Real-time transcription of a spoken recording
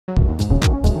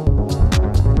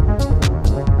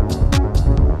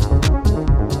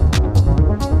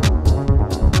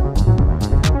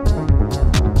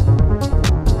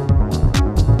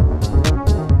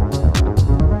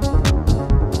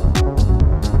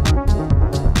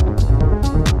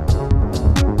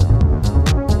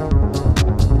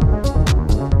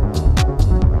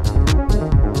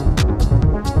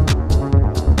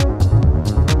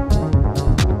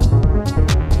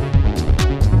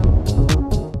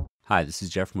Hi, this is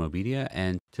Jeff from Obedia,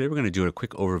 and today we're going to do a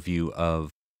quick overview of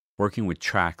working with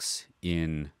tracks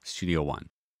in Studio One.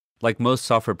 Like most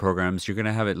software programs, you're going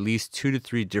to have at least 2 to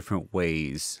 3 different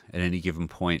ways at any given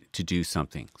point to do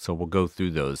something. So we'll go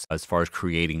through those as far as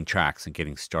creating tracks and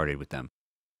getting started with them.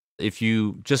 If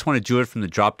you just want to do it from the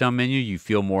drop-down menu, you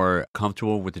feel more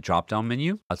comfortable with the drop-down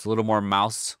menu. It's a little more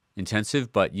mouse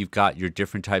intensive, but you've got your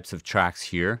different types of tracks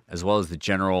here, as well as the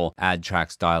general add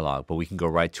tracks dialog. But we can go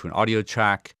right to an audio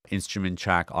track, instrument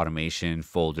track, automation,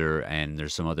 folder, and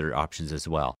there's some other options as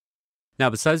well. Now,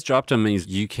 besides drop-down menus,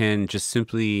 you can just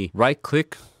simply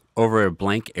right-click over a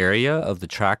blank area of the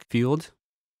track field,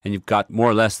 and you've got more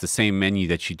or less the same menu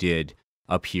that you did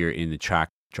up here in the track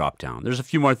drop-down. There's a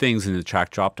few more things in the track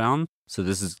drop-down, so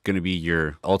this is going to be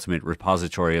your ultimate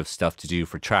repository of stuff to do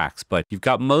for tracks, but you've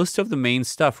got most of the main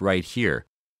stuff right here.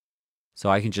 So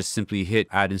I can just simply hit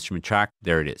Add Instrument Track.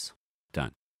 There it is.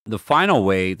 Done. The final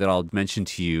way that I'll mention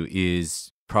to you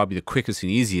is probably the quickest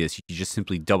and easiest. You just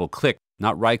simply double-click,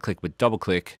 not right-click, but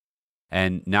double-click,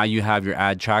 and now you have your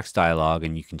Add Tracks dialog,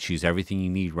 and you can choose everything you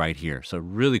need right here. So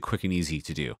really quick and easy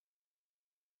to do.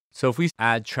 So if we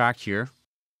add track here,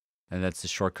 and that's the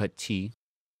shortcut T.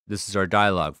 This is our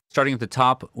dialog. Starting at the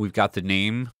top, we've got the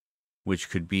name, which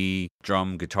could be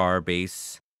drum, guitar,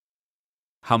 bass,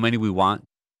 how many we want.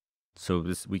 So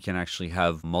we can actually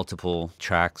have multiple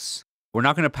tracks. We're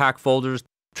not going to pack folders.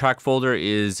 Track folder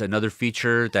is another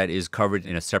feature that is covered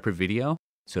in a separate video.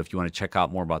 So if you want to check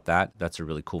out more about that, that's a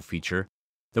really cool feature.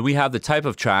 Then we have the type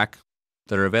of track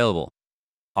that are available: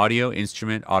 audio,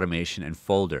 instrument, automation, and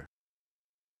folder.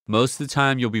 Most of the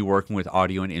time, you'll be working with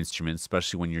audio and instruments,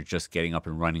 especially when you're just getting up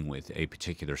and running with a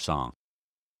particular song.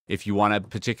 If you want a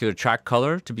particular track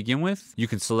color to begin with, you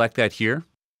can select that here.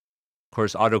 Of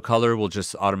course, auto color will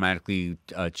just automatically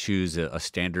choose a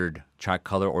standard track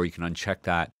color, or you can uncheck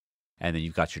that, and then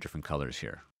you've got your different colors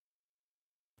here.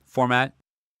 Format,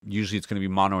 usually it's going to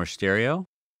be mono or stereo.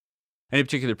 Any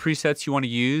particular presets you want to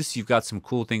use, you've got some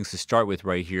cool things to start with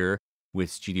right here with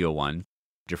Studio One,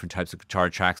 different types of guitar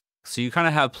tracks. So you kind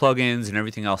of have plugins and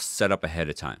everything else set up ahead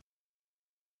of time.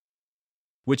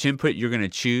 Which input you're going to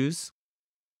choose,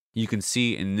 you can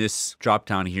see in this drop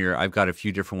down here, I've got a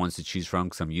few different ones to choose from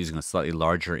because I'm using a slightly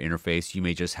larger interface. You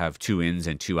may just have 2 ins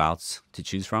and 2 outs to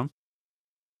choose from.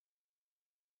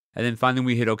 And then finally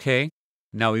we hit OK.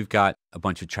 Now we've got a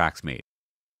bunch of tracks made,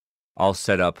 all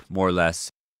set up more or less.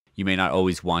 You may not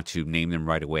always want to name them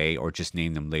right away or just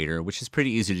name them later, which is pretty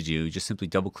easy to do. Just simply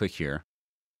double click here.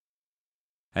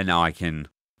 And now I can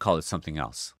call it something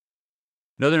else.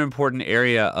 Another important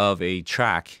area of a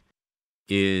track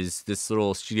is this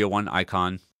little Studio One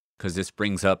icon, because this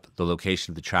brings up the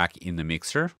location of the track in the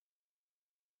mixer.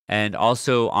 And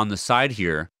also on the side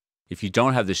here, if you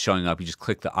don't have this showing up, you just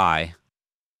click the I,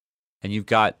 and you've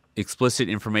got explicit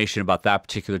information about that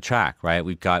particular track, right?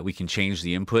 We can change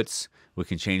the inputs, we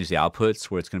can change the outputs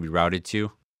where it's going to be routed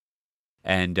to.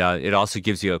 And it also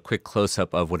gives you a quick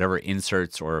close-up of whatever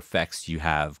inserts or effects you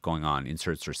have going on,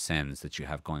 inserts or sends that you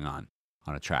have going on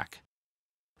a track.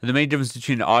 And the main difference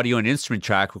between an audio and instrument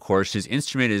track, of course, is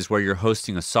instrument is where you're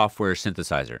hosting a software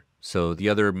synthesizer. So the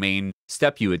other main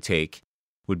step you would take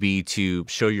would be to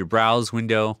show your browse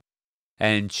window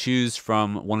and choose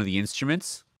from one of the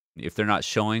instruments. If they're not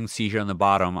showing, see here on the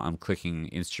bottom, I'm clicking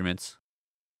instruments.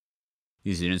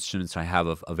 These are the instruments I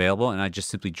have available, and I just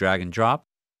simply drag and drop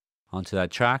onto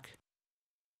that track.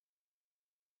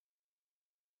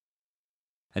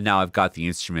 And now I've got the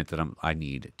instrument that I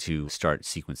need to start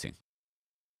sequencing.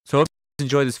 So I hope you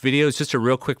enjoyed this video. It's just a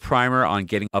real quick primer on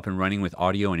getting up and running with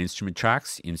audio and instrument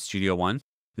tracks in Studio One.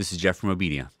 This is Jeff from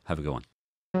Obedia. Have a good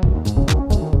one.